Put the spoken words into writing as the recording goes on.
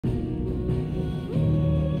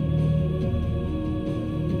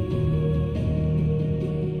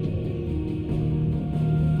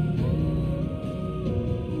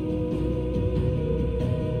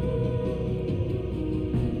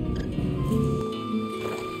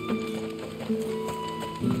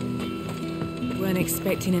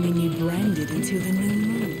expecting any new branded until the new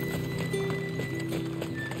moon.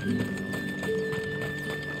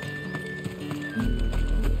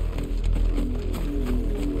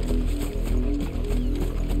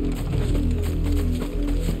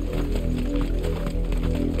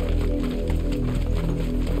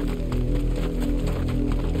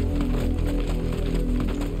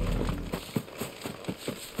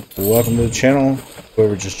 Welcome to the channel,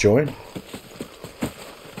 whoever just joined.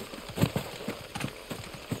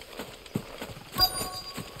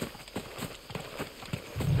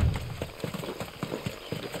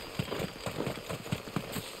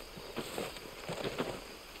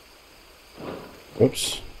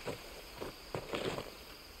 Whoops.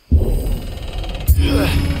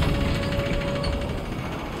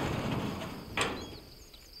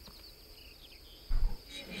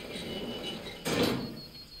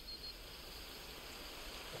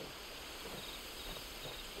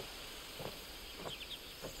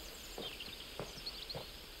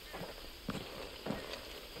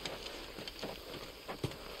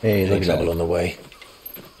 Hey, look at that. On the way.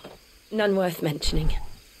 None worth mentioning.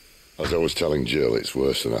 As I was telling Jill, it's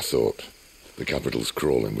worse than I thought. The capital's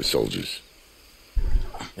crawling with soldiers.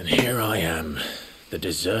 And here I am, the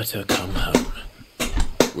deserter come home.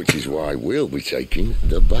 Which is why we'll be taking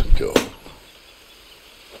the back door.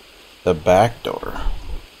 The back door.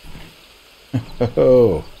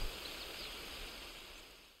 Oh.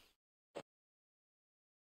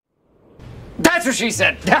 That's what she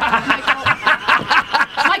said!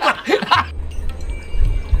 Michael!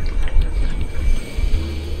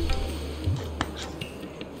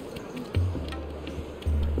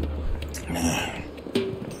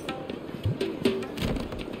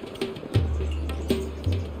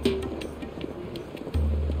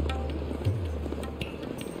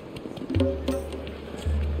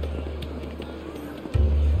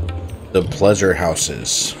 The pleasure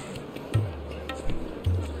houses.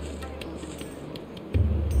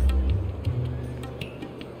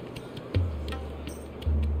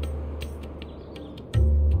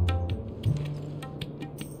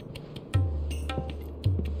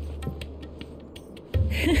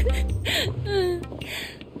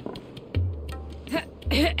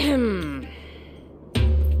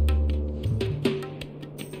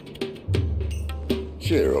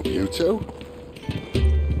 Cheer up, you two.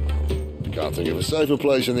 Can't think of a safer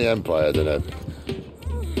place in the Empire than a...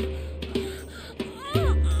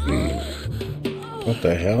 What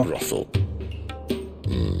the hell? brothel.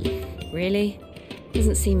 Really?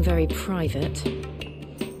 Doesn't seem very private.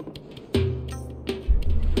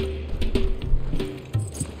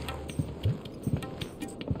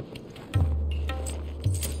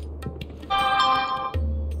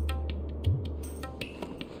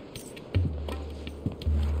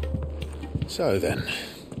 So then,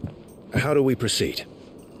 how do we proceed?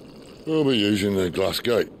 We'll be using the glass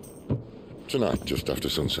gate. Tonight, just after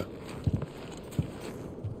sunset.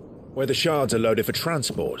 Where the shards are loaded for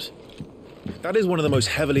transport. That is one of the most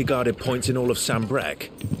heavily guarded points in all of Sambrec.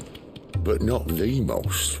 But not the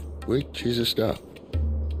most, which is a start.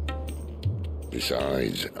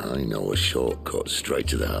 Besides, I know a shortcut straight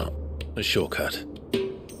to the heart. A shortcut.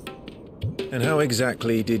 And how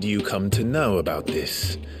exactly did you come to know about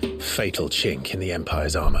this fatal chink in the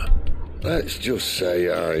Empire's armor? Let's just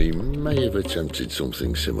say I may have attempted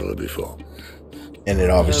something similar before. And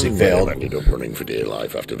it obviously I failed. ended up running for dear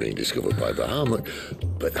life after being discovered by Bahamut,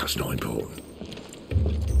 but that's not important.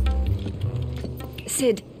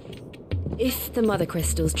 Sid, if the Mother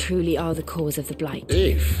Crystals truly are the cause of the blight...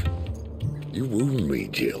 If you wound me,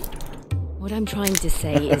 Jill. What I'm trying to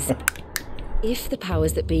say is... if the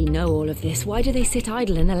powers that be know all of this, why do they sit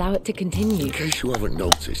idle and allow it to continue? In case you haven't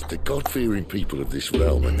noticed, the God-fearing people of this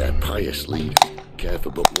realm and their pious leaders care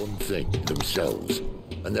for but one thing, themselves.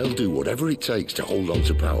 And they'll do whatever it takes to hold on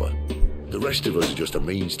to power. The rest of us are just a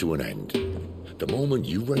means to an end. The moment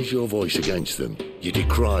you raise your voice against them, you're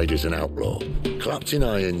decried as an outlaw, clapped in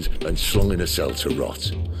irons and slung in a cell to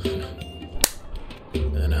rot.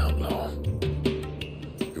 An outlaw.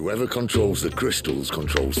 Whoever controls the crystals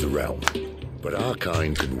controls the realm. But our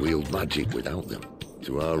kind can wield magic without them.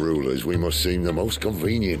 To our rulers, we must seem the most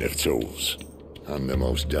convenient of tools, and the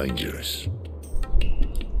most dangerous.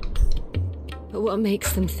 But what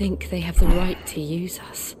makes them think they have the right to use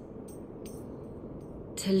us?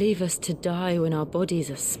 To leave us to die when our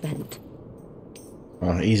bodies are spent?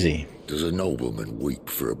 Oh, easy. Does a nobleman weep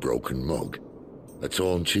for a broken mug? A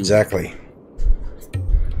torn tunic? Exactly.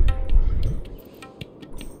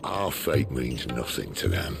 Our fate means nothing to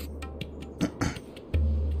them.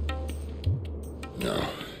 No,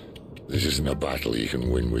 this isn't a battle you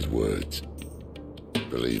can win with words.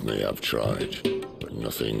 Believe me, I've tried, but but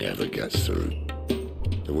nothing ever gets through.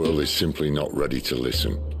 The world is simply not ready to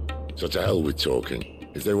listen. So to hell with talking.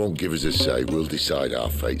 If they won't give us a say, we'll decide our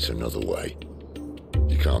fates another way.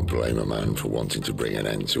 You can't blame a man for wanting to bring an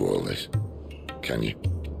end to all this, can you?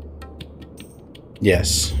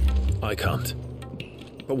 Yes. I can't.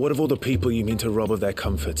 But what of all the people you mean to rob of their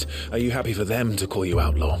comforts? Are you happy for them to call you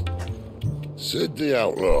outlaw? Sid the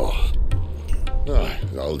Outlaw. Ah,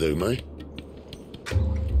 that'll do me.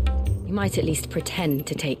 You might at least pretend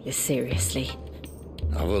to take this seriously.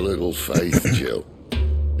 Have a little faith, Jill.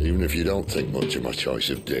 Even if you don't think much of my choice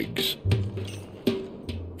of digs.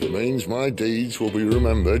 If it means my deeds will be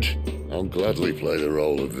remembered, I'll gladly play the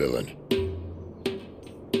role of villain.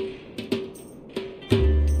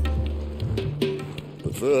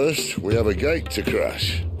 But first, we have a gate to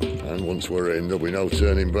crash. And once we're in, there'll be no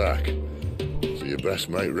turning back. So you best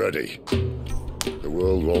make ready. The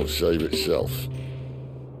world won't save itself.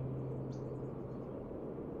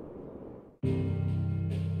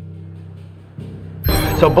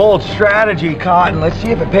 It's a bold strategy, Cotton. Let's see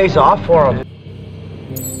if it pays off for him.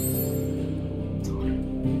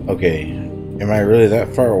 Okay. Am I really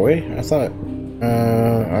that far away? I thought...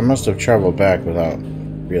 I must have traveled back without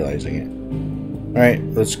realizing it. Alright,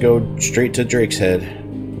 let's go straight to Drake's Head.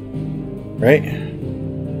 Right?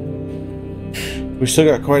 We still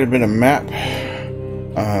got quite a bit of map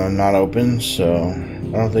not open, so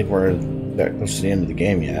I don't think we're that close to the end of the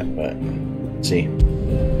game yet, but let's see.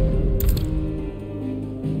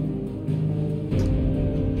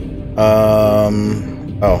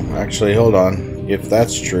 Oh, actually, hold on. If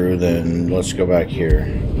that's true, then let's go back here.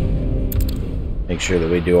 Make sure that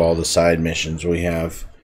we do all the side missions we have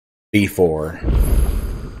before.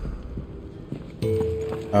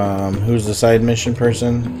 Who's the side mission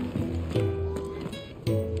person?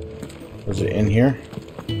 Was it in here?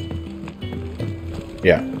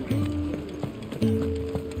 Yeah.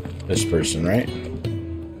 This person, right?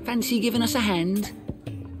 Fancy giving us a hand?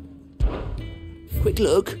 Quick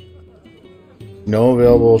look. No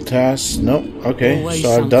available tasks. Nope. Okay, Always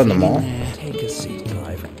so I've done them something all. in there. Take a seat,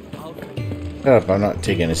 Clive. Shut up, I'm not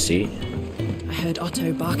taking a seat. I heard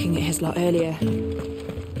Otto barking at his lot earlier.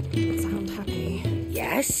 Sound happy?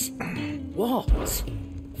 Yes? What?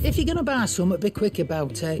 If you're gonna buy some, be quick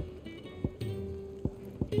about it.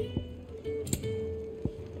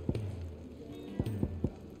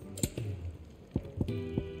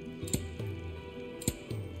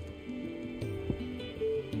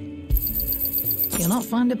 You'll not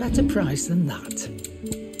find a better price than that.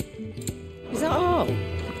 Is that all?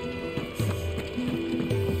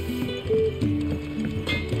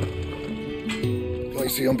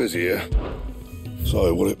 Lacey, I'm busy here.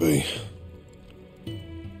 So, what'd it be?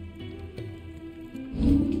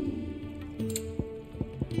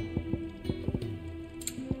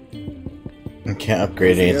 I can't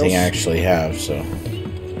upgrade anything I actually have, so...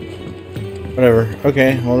 Whatever.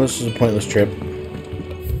 Okay, well this is a pointless trip.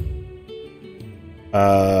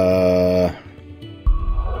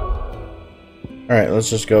 Alright, let's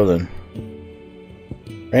just go then.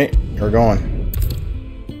 Right, we're going.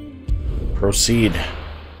 Proceed.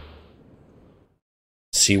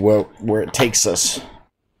 See where it takes us.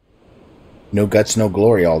 No guts, no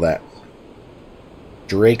glory, all that.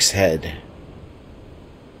 Drake's Head.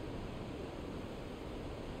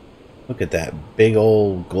 Look at that big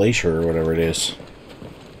old glacier or whatever it is.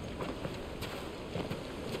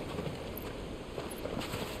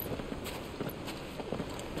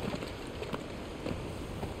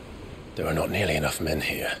 There are not nearly enough men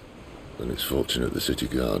here. Then it's fortunate the city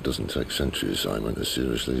guard doesn't take sentry assignment as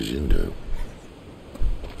seriously as you do.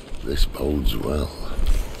 This bodes well.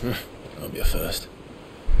 Won't be a first.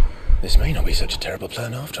 This may not be such a terrible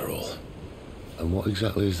plan after all. And what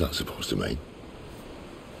exactly is that supposed to mean?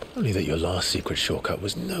 Only that your last secret shortcut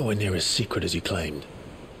was nowhere near as secret as you claimed.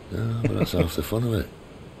 Yeah, but that's half the fun of it.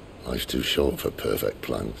 Life's too short for perfect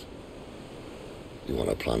plans. You want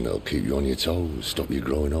a plan that'll keep you on your toes, stop you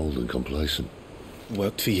growing old and complacent.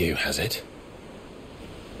 Worked for you, has it?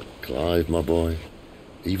 Clive, my boy,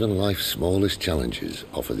 even life's smallest challenges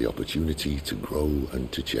offer the opportunity to grow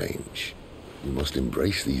and to change. You must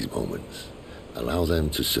embrace these moments. Allow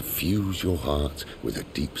them to suffuse your heart with a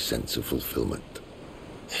deep sense of fulfillment.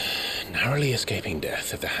 Narrowly escaping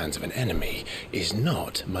death at the hands of an enemy is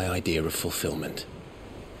not my idea of fulfillment.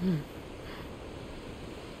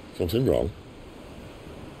 Something wrong?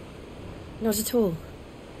 Not at all.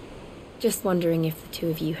 Just wondering if the two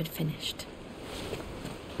of you had finished.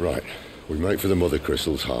 Right. We make for the Mother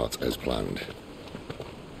Crystal's heart as planned.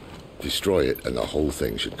 Destroy it and the whole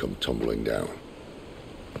thing should come tumbling down.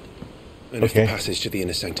 And if the passage to the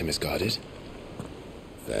inner sanctum is guarded?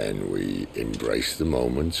 Then we embrace the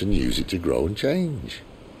moment and use it to grow and change.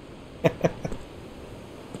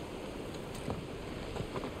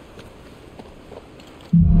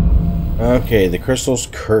 Okay, the crystal's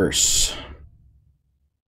curse.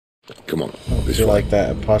 Come on, I feel like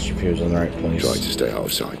that apostrophe was in the right place. Try to stay out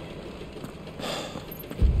of sight.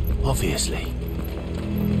 Obviously.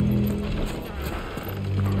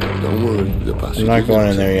 Don't worry, the passage. I'm not going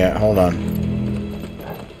in there yet. Hold on.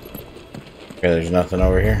 Okay, there's nothing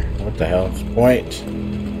over here. What the hell? Point.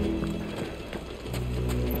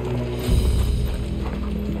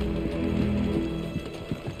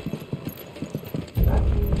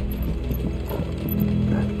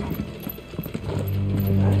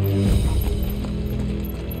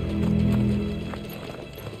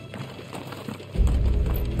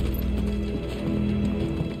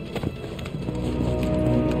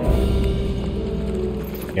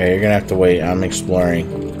 Yeah, you're gonna have to wait. I'm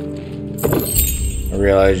exploring. I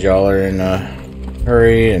realize y'all are in a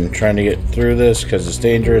hurry and trying to get through this because it's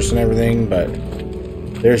dangerous and everything, but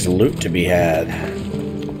there's loot to be had.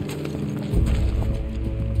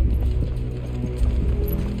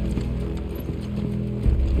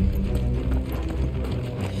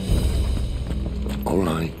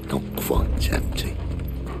 Alright, not quite empty.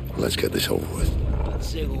 Let's get this over with.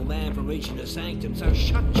 Single man from reaching the sanctum, so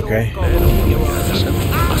shut your Okay.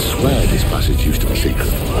 I swear this passage used to be secret.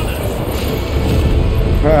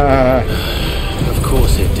 Of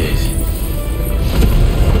course it did.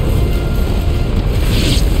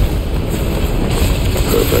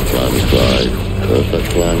 Perfect plan, Clive. Perfect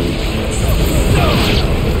plan.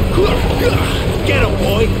 Get him,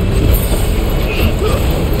 boy!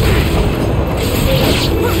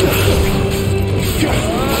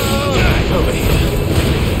 Over here.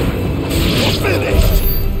 Finished!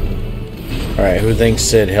 Alright, who thinks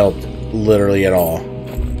Sid helped literally at all?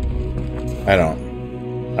 I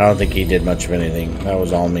don't think he did much of anything. That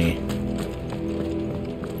was all me.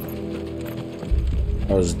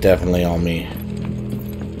 That was definitely all me.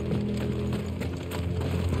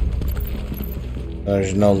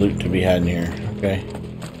 There's no loot to be had in here. Okay.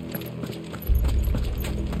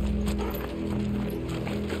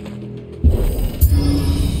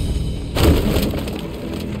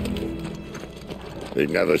 He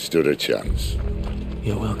never stood a chance.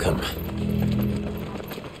 You're welcome.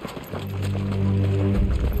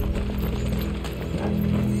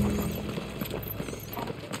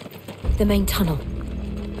 The main tunnel.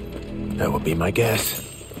 That would be my guess.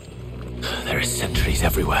 There are sentries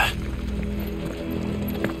everywhere.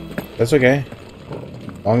 That's okay.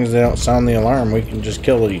 As long as they don't sound the alarm, we can just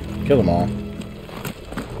kill them all.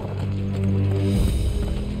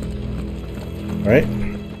 Right?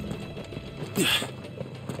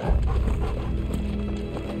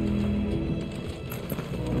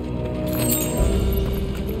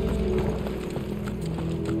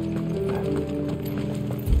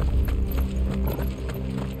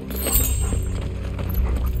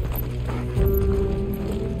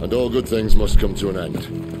 And all good things must come to an end.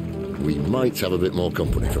 We might have a bit more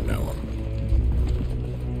company from now on.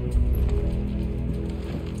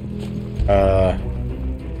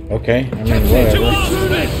 Okay. I mean, whatever.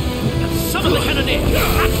 Summon the cannoneer!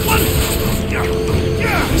 At once!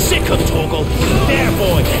 Sick of Torgal! There,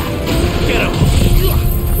 boy! Get him!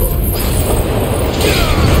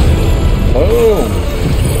 Boom!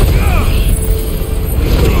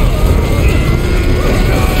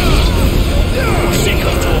 Sick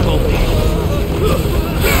of Torgal!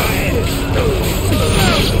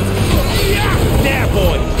 There,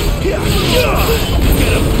 boy! Get him!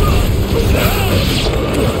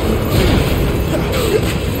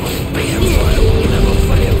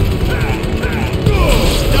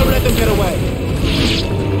 Don't let them get away!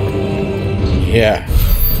 Yeah.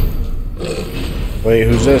 Wait,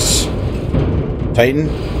 who's this? Titan?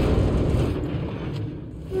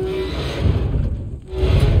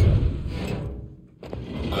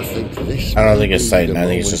 I don't think it's Titan. I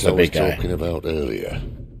think it's just a big guy. Talking about earlier.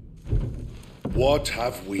 What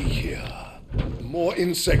have we here? More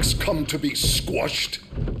insects come to be squashed?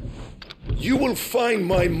 You will find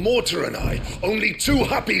my mortar and I only too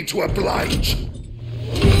happy to oblige.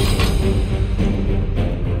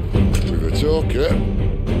 With a talker.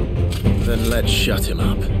 Then let's shut him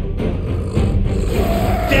up.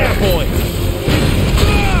 There, boy!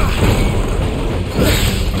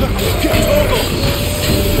 Torgal!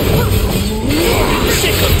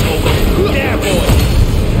 Sick of Torgal! There, boy!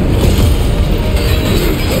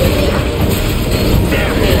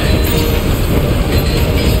 There, boy!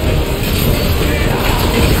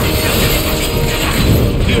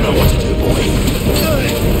 You know what to do, boy.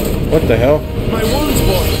 What the hell? My wounds,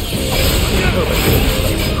 boy! Over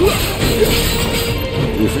here.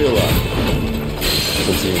 You feel that?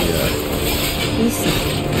 Something in the air. Ether.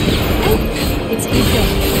 It's ether.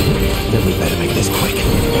 Then we better make this quick.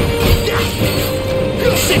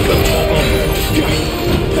 Sick of Toggle!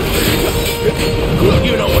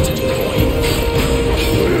 You know what to do, boy.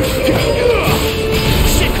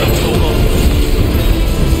 Sick of Toggle!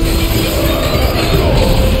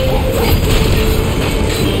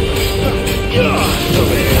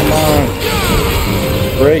 Come on.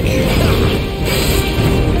 Break.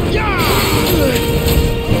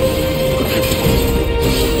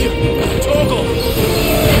 Toggle!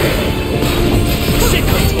 Sick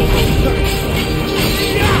of Toggle!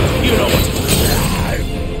 You know what to do.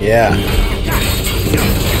 Yeah.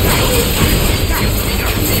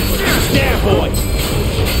 There, boy!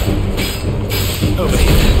 Over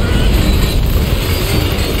here.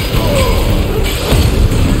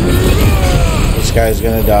 This guy's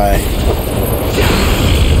gonna die.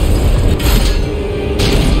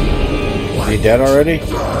 Is he dead already?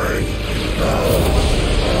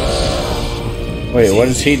 Wait, what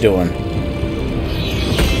is he doing?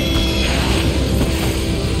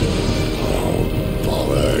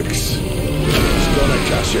 Bollocks. He's gonna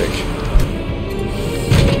Kashyyyk.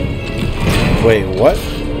 Wait, what?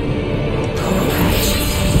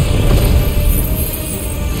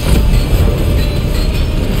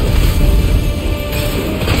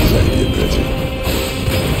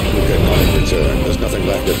 There's nothing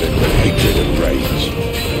left of him but hatred and rage.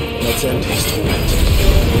 Let's end his torment.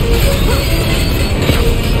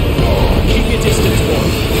 Keep your distance, boy.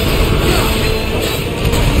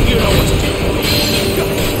 You know what to do.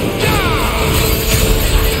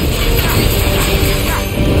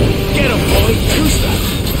 Get him, boy. Who's that?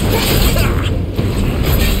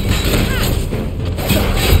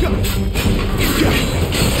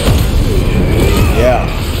 Yeah.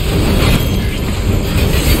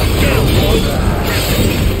 Get him, boy.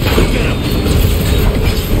 Get him.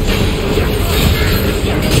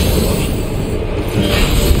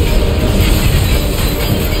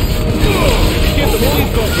 Give them all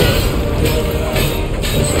you've got, boy.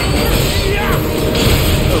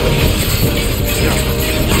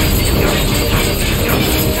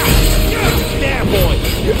 There, boy.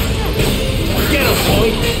 Get him, boy.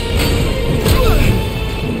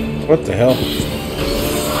 What the hell?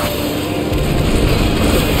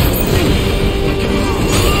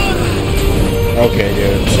 Okay,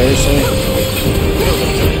 dude. Seriously?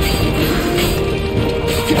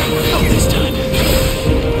 Not this time.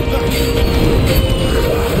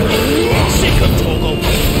 Sick of Toggle.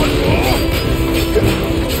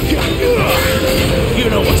 You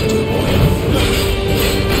know what to do, boy.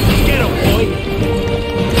 Get him, boy.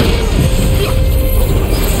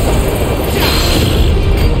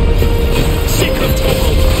 Sick of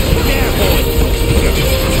Toggle. There, boy.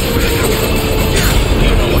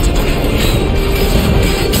 You know what to do, boy.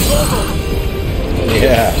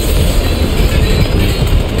 Yeah.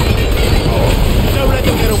 Don't let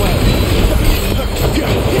them get away.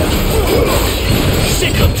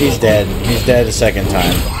 Sick of He's dead. He's dead a second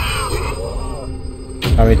time.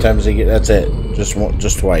 How many times did he get? That's it.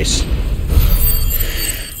 Just twice.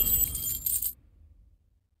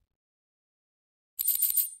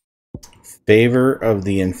 Favor of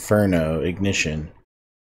the Inferno. Ignition.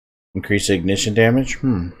 Increase ignition damage?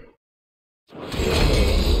 Never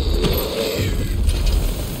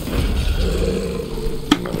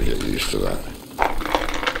get used to that.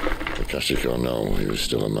 The Kashyyyk or no, he was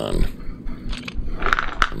still a man.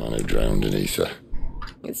 A man who drowned in ether.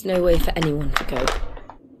 It's no way for anyone to go.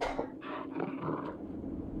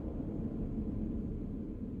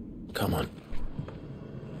 Come on.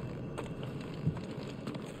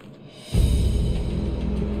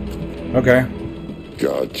 Okay.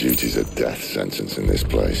 Guard duty's a death sentence in this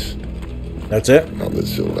place. That's it? Not that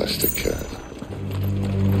Sylvester cared.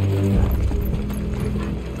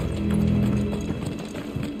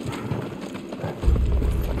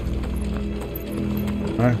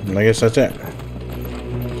 Alright, I guess that's it.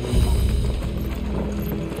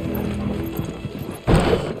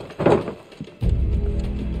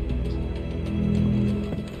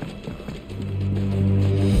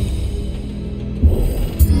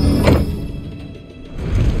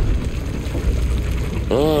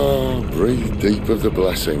 Breathe deep of the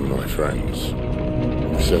blessing, my friends.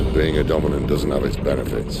 Who said being a dominant doesn't have its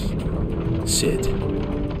benefits? Sid,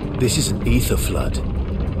 this is an ether flood.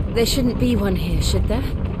 There shouldn't be one here, should there?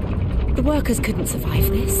 The workers couldn't survive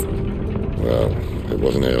this. Well, it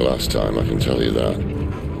wasn't here last time, I can tell you that.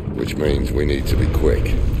 Which means we need to be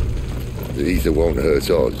quick. The ether won't hurt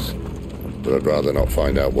us, but I'd rather not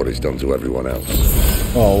find out what it's done to everyone else.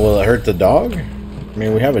 Oh, will it hurt the dog? I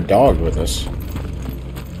mean, we have a dog with us.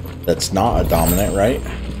 that's not a dominant, right?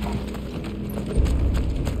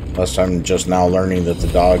 Unless I'm just now learning that the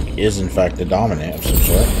dog is in fact a dominant of some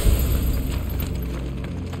sort.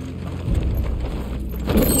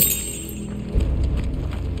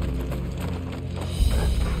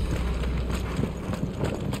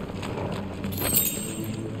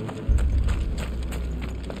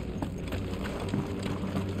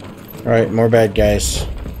 Alright, more bad guys.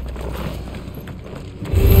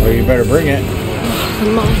 Well, you better bring it.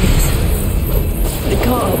 The mines. The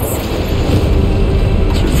guards.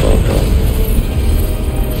 Too far gone.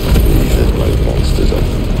 There's no monsters up.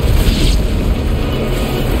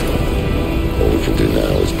 All we can do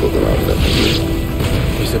now is put them out of their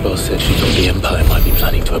misery. Isabel said she thought the Empire might be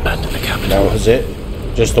planning to abandon the capital. That was it?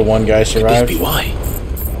 Just the one guy survived? Could this be why?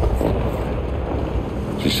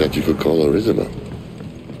 She said you could call her Isabel.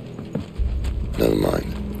 Never mind.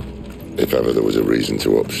 If ever there was a reason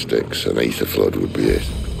to up sticks, an ether flood would be it.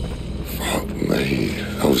 Fuck me.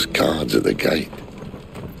 Those guards at the gate.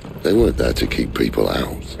 They weren't there to keep people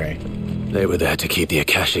out. Okay. They were there to keep the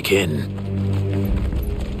Akashic in.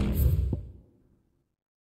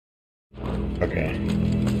 Okay.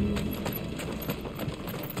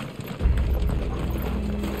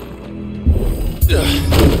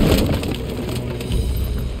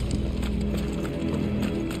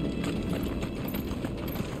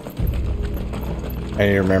 I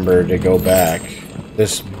need to remember to go back. I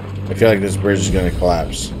feel like this bridge is going to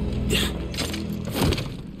collapse.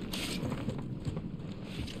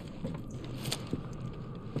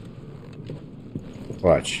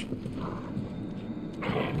 Watch.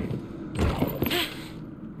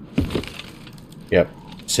 Yep.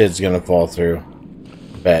 Sid's going to fall through.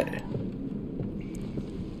 Bet.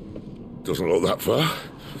 Doesn't look that far.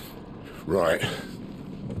 Right.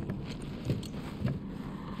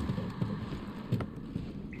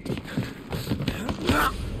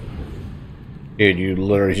 Dude, you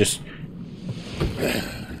literally just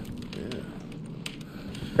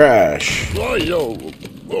crash. Whoa.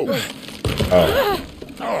 Oh.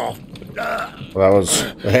 Well, that was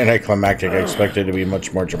anticlimactic. I expected it to be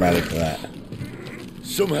much more dramatic than that.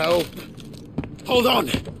 Some help. Hold on.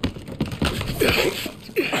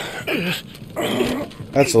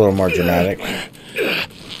 That's a little more dramatic.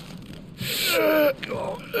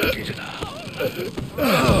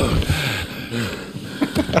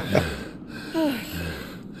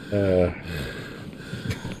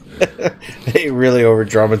 They really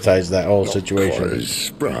over-dramatized that whole situation. Not quite as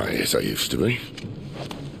spry as I used to be.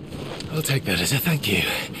 I'll take that as a thank you.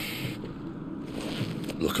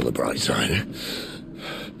 Look on the bright side.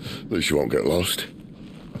 At least you won't get lost.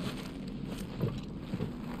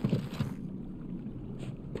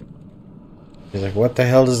 He's like, what the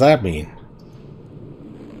hell does that mean?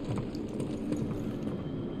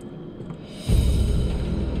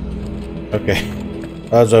 Okay.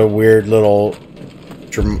 That was a weird little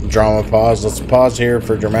drama pause. Let's pause here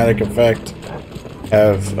for dramatic effect.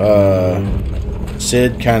 Have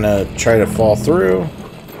Sid kind of try to fall through,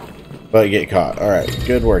 but get caught. Alright,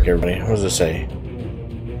 good work, everybody. What does it say?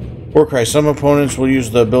 Warcry. Some opponents will use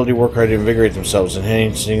the ability Warcry to invigorate themselves,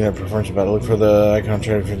 enhancing their performance in battle. Look for the icon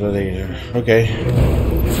trying for the danger. Okay.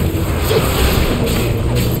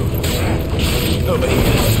 Over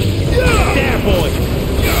here. There, boy!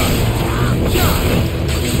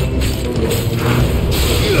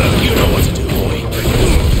 You know what to do, boy.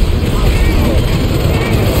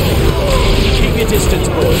 Keep your distance,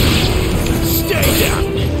 boy. Stay down.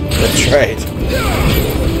 That's right.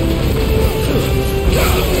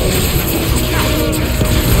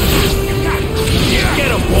 Get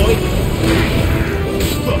him, boy.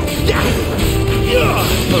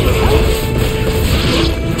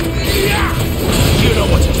 You know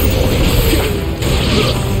what to do, boy.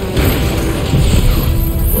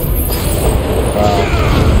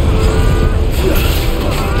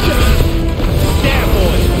 There,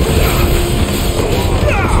 boy.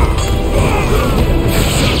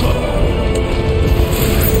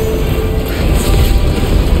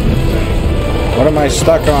 What am I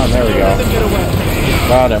stuck on? There we go.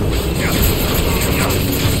 Got him.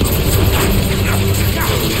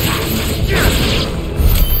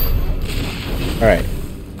 Alright.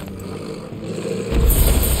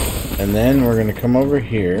 And then we're going to come over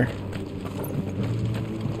here.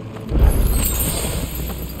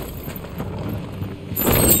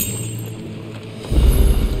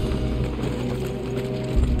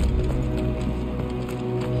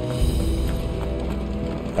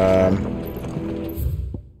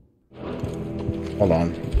 Hold on.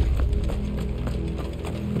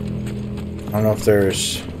 I don't know if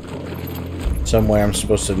there's some way I'm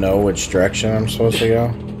supposed to know which direction I'm supposed to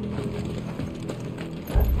go.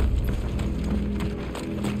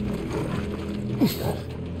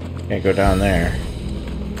 Can't go down there.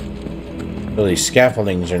 So these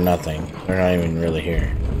scaffoldings are nothing. They're not even really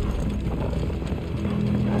here.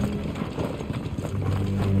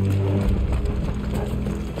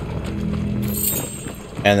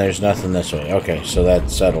 And there's nothing this way. Okay, so that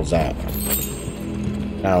settles that.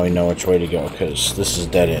 Now we know which way to go, because this is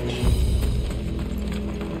dead end.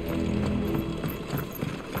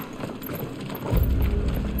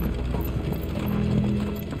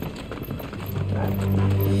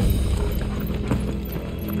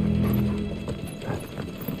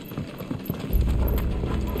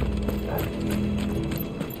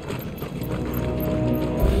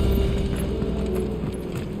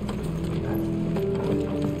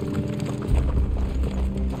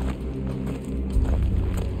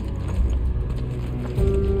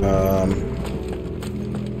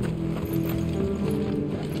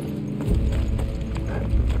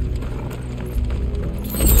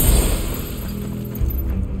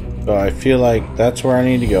 So I feel like that's where I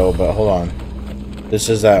need to go, but hold on. This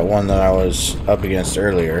is that one that I was up against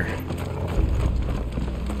earlier.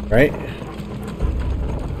 Right?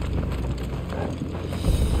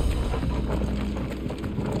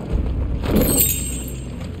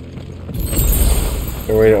 Is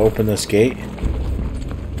there a way to open this gate?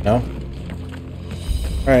 No?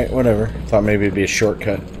 Alright, whatever. Thought maybe it'd be a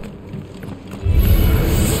shortcut.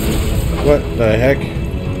 What the heck?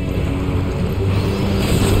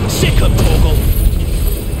 Sick of Torgal.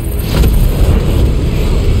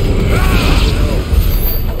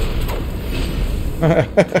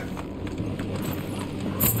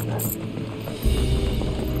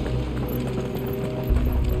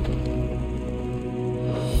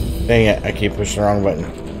 Dang it, I keep pushing the wrong button.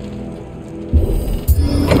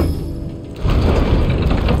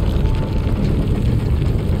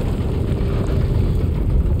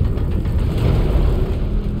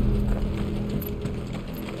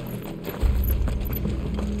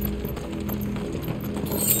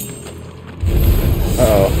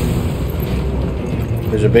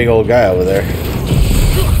 There's a big old guy over there.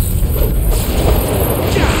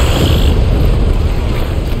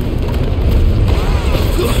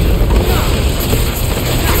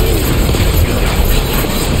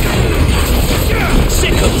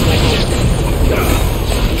 Sick of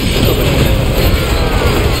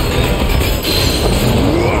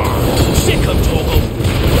Sick of Torgal.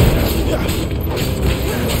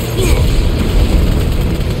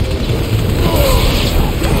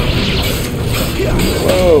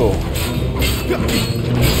 Whoa.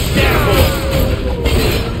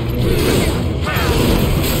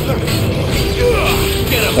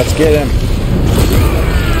 Let's get him.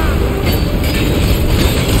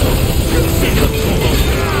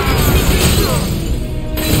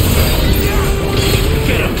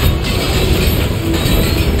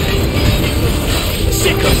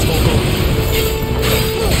 Sick of Torgal.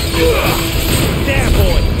 There,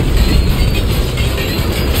 boy.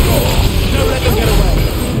 Don't let them get away.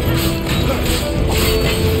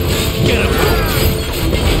 Get him.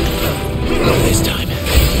 Not this time.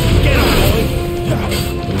 Get him, boy.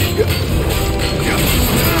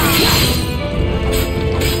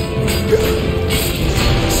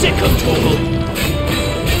 Sick of Torgal.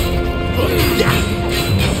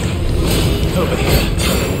 Over here.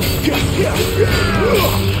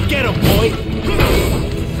 Get him, boy.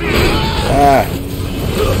 Ah.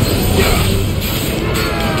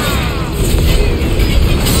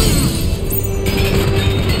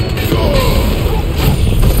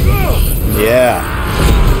 Yeah.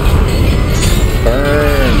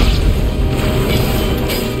 Burn.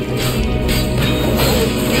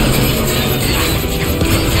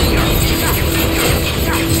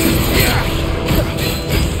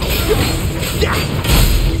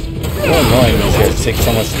 So annoying these guys take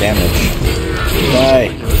so much damage. Die.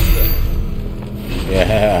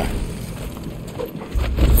 Yeah.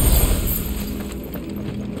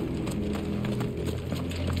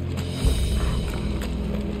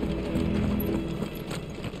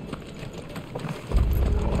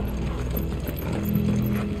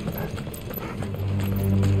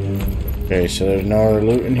 Okay, so there's no other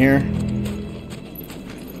loot in here?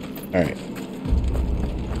 Alright.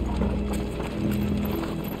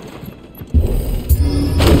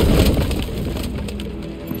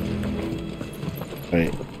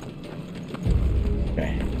 Wait.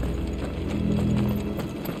 Okay.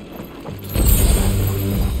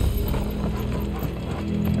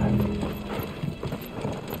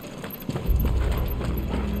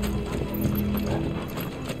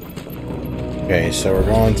 Okay, so we're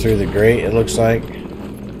going through the grate, it looks like.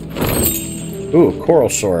 Ooh, coral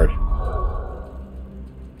sword.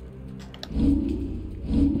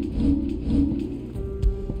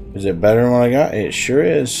 Is it better than what I got? It sure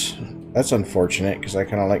is. That's unfortunate because I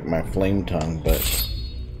kind of like my flame tongue, but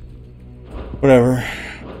whatever.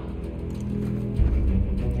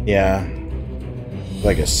 Yeah,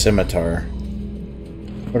 like a scimitar.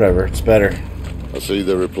 Whatever, it's better. I see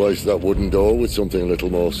they replaced that wooden door with something a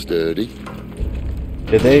little more sturdy.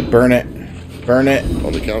 Did they burn it? Burn it.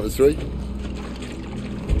 On the count of 3.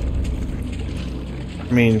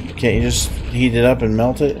 I mean, can't you just heat it up and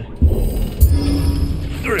melt it?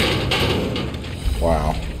 3.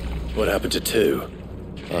 Wow. What happened to 2?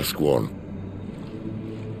 Ask 1.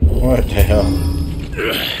 What the hell?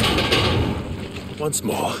 Once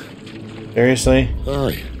more. Seriously?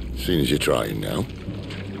 Aye, seeing as you're trying now.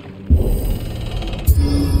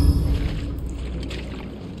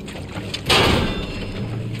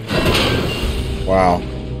 Wow.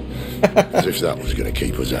 As if that was going to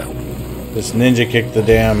keep us out. This ninja kicked the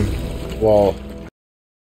damn wall.